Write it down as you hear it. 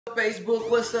Facebook,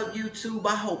 what's up YouTube?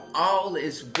 I hope all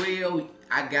is well.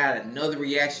 I got another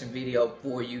reaction video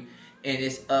for you, and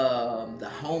it's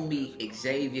the homie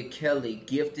Xavier Kelly,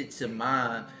 gifted to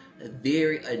Mime, a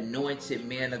very anointed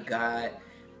man of God,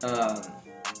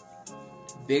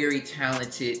 very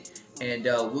talented, and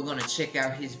we're gonna check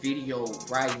out his video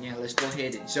right now. Let's go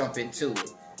ahead and jump into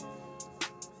it.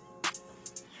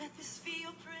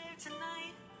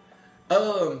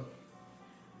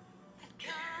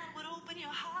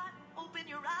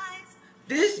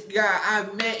 This guy, I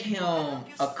met him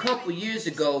a couple years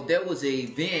ago. There was an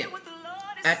event.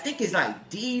 I think it's like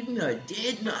Deedon or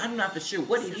Deadna. I'm not for sure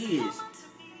what it is.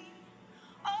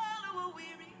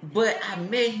 But I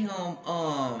met him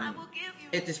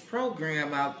at this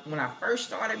program. When I first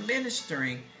started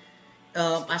ministering,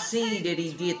 I seen that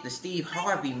he did the Steve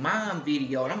Harvey Mime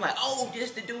video. And I'm like, oh,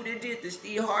 this the dude that did the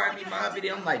Steve Harvey Mime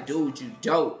video. I'm like, dude, you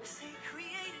dope.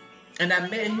 And I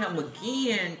met him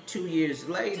again 2 years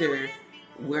later,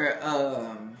 where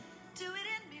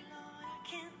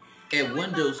at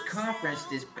Windows conference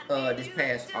this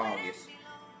past August.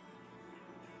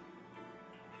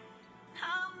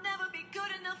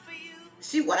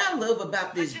 See, what I love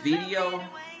about this video,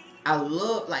 I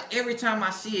love, like, every time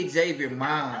I see Xavier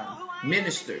Mime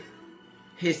minister,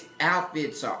 his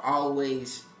outfits are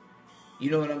always,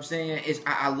 you know what I'm saying?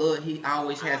 I love, he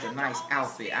always has a nice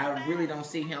outfit. I really don't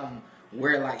see him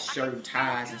wear like shirt and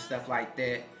ties and stuff like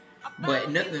that. But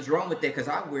nothing's wrong with that, because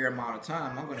I wear them all the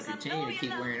time. I'm going to continue to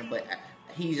keep wearing them. But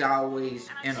he's always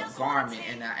in a garment,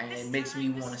 and it makes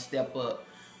me want to step up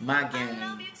my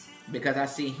game, because I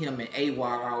see him and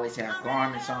AWOG always have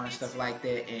garments on and stuff like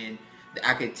that. And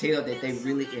I could tell that they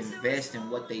really invest in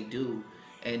what they do,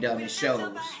 and it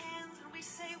shows.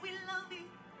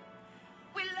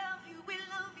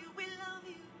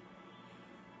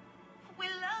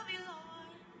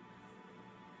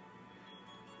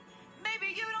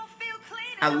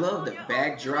 I love the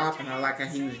backdrop, and I like how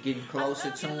he was getting closer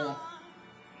to him.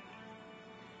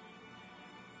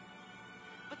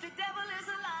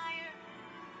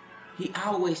 He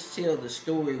always tells the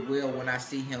story well when I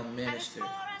see him minister.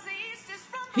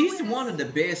 He's one of the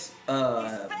best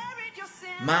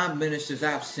Mime ministers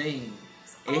I've seen.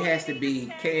 It has to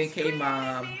be K&K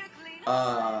Mime.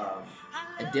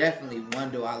 Definitely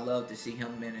Wendell. I love to see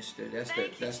him minister. That's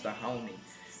the homie.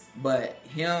 But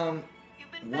him,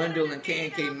 Wendell, and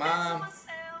K&K Mime,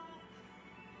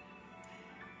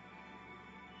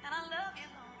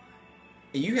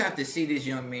 and you have to see this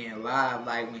young man live.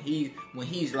 Like when he's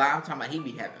live, I'm talking about he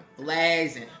be having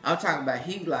flags, and I'm talking about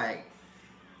he like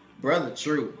brother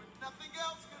true.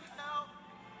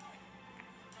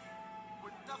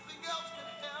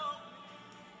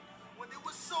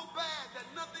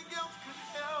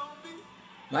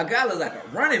 My guy looks like a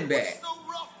running back.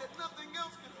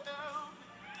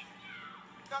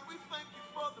 God, we thank you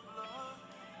for the blood.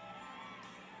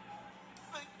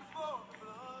 Thank you for the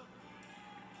blood.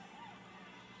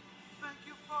 Thank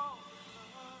you for the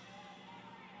blood.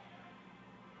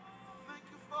 Thank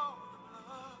you for the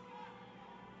blood.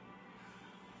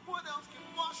 What else can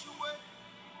wash away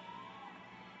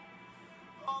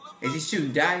all of Is he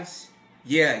shooting dice?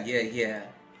 Yeah.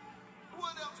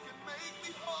 What else can make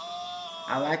me whole?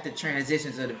 I like the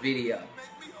transitions of the video.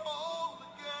 Make me whole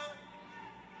again.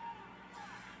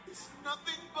 It's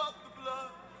nothing but the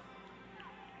blood.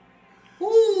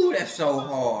 Ooh, that's so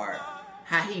hard.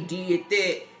 How he did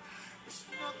that.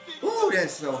 Ooh,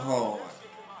 that's so hard.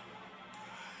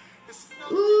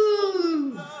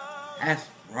 Ooh, that's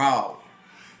raw.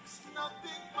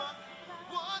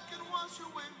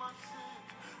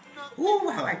 Ooh,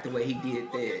 I like the way he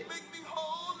did that.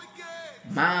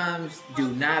 Mimes,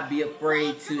 do not be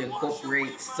afraid to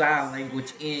incorporate sign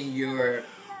language in your,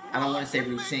 I don't want to say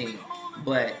routine,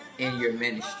 but in your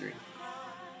ministry.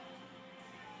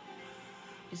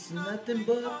 It's nothing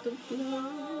but the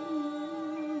blood.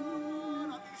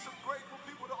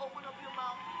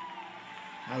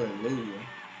 Hallelujah.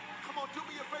 Come on, do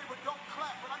me a favor, don't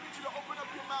clap, but I need you to open up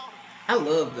your mouth. I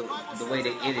love the way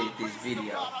they edited this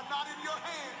video.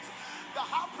 The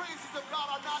high praises of God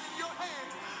are not in your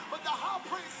hands, but the high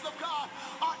praises of God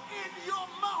are in your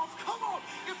mouth. Come on,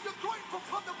 if you're grateful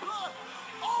for the blood,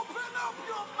 open up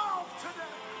your mouth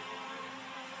today.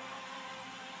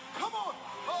 Come on.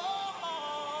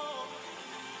 Oh.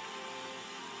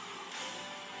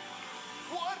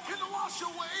 What can wash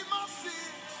away my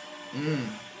sins?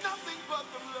 Nothing but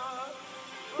the blood.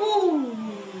 Ooh.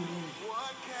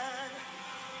 What can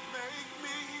make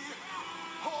me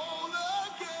whole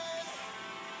again?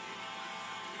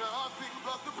 Nothing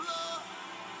but the blood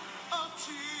of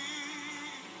Jesus.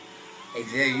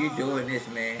 Xavier, you doing this,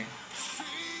 man.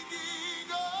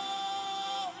 Singing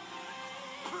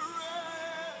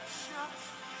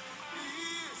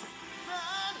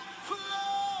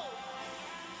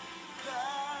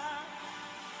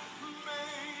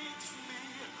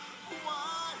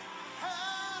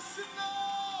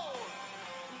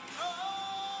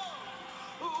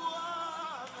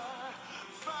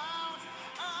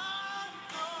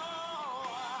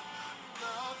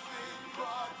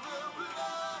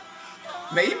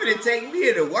Man, you finna take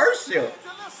me to worship.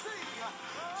 Let's sing.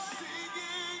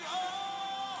 Singing, oh,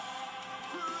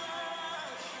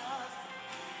 precious.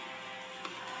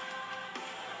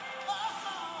 Oh,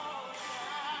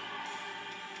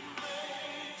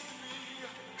 makes me.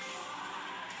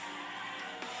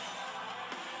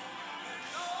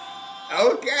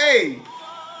 Okay.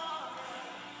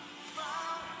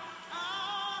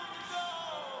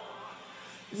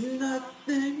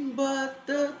 Nothing but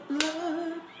the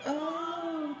blood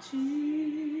of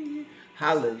Jesus.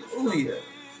 Hallelujah.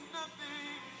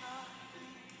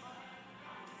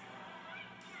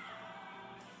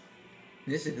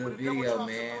 This is a good video,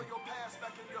 man.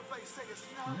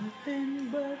 Nothing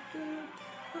but the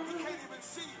blood. You can't even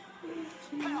see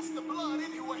past the blood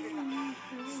anyway.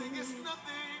 Sing, it's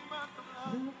nothing but the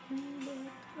blood.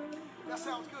 That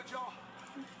sounds good, y'all.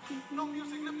 No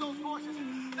music, lift those voices.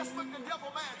 Let's make the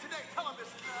devil mad today. Tell him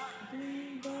it's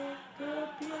nothing but the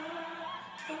blood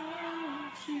of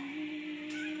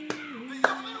Jesus. The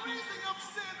only reason I'm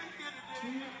standing here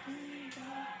today.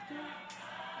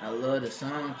 I love the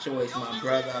song choice, my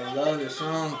brother. I love the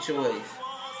song choice.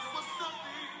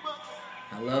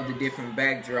 I love the different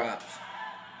backdrops.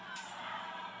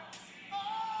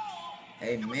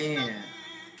 Amen.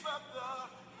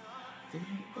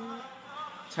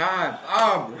 Todd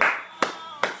Aubrey,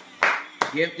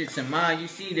 gifted to mine. You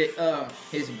see that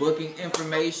his booking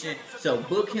information. So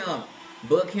book him.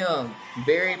 Book him.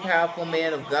 Very powerful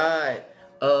man of God.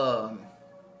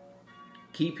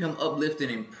 Keep him uplifted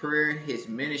in prayer, his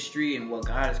ministry, and what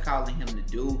God is calling him to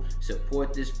do.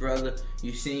 Support this brother.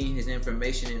 You've seen his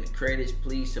information in the credits.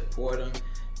 Please support him.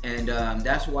 And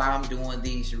that's why I'm doing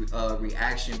these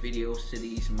reaction videos to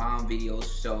these mom videos,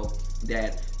 so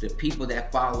that the people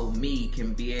that follow me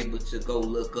can be able to go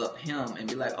look up him and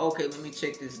be like, okay, let me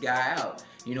check this guy out.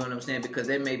 You know what I'm saying? Because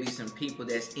there may be some people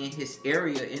that's in his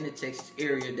area, in the Texas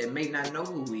area, that may not know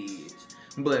who he is.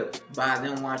 But by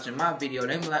them watching my video,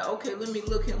 they be like, okay, let me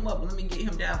look him up. Let me get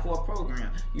him down for a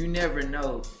program. You never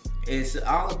know. It's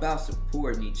all about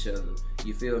supporting each other.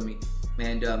 You feel me?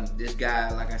 And this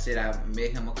guy, like I said, I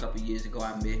met him a couple years ago.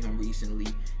 I met him recently.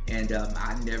 And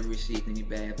I never received any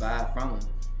bad vibe from him.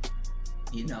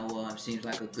 You know, seems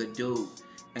like a good dude.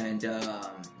 And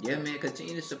yeah, man,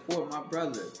 continue to support my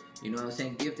brother. You know what I'm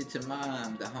saying? Gifted to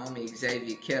Mime, the homie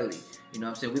Xavier Kelly. You know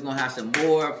what I'm saying? We're going to have some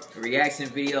more reaction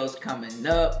videos coming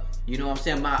up. You know what I'm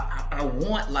saying? I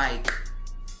want, like,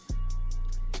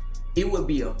 it would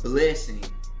be a blessing.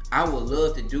 I would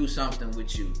love to do something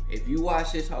with you. If you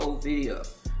watch this whole video,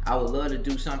 I would love to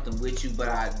do something with you, but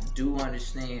I do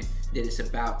understand that it's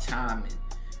about timing.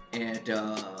 And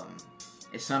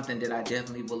it's something that I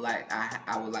definitely would like.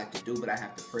 I would like to do, but I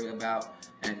have to pray about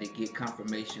and to get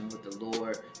confirmation with the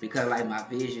Lord, because like my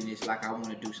vision is like I want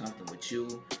to do something with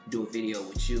you, do a video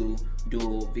with you,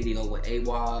 do a video with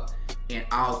AWOG, and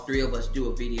all three of us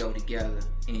do a video together.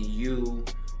 And you,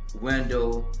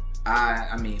 Wendell,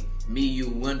 me, you,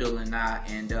 Wendell, and I,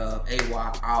 and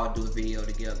AWOG all do a video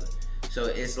together. So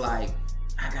it's like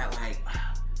I got like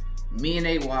me and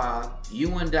AWOG,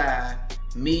 you and I,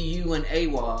 me, you, and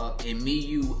AWOG, and me,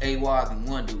 you, AWOG, and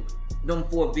Wendell. Them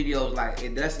 4 videos,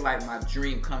 like, that's like my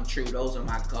dream come true. Those are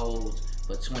my goals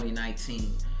for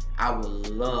 2019. I would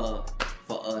love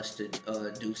for us to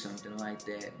do something like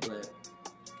that, but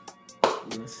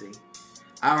we'll see.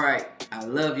 All right, I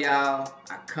love y'all.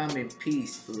 I come in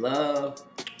peace, love.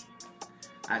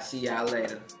 I see y'all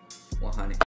later. 100.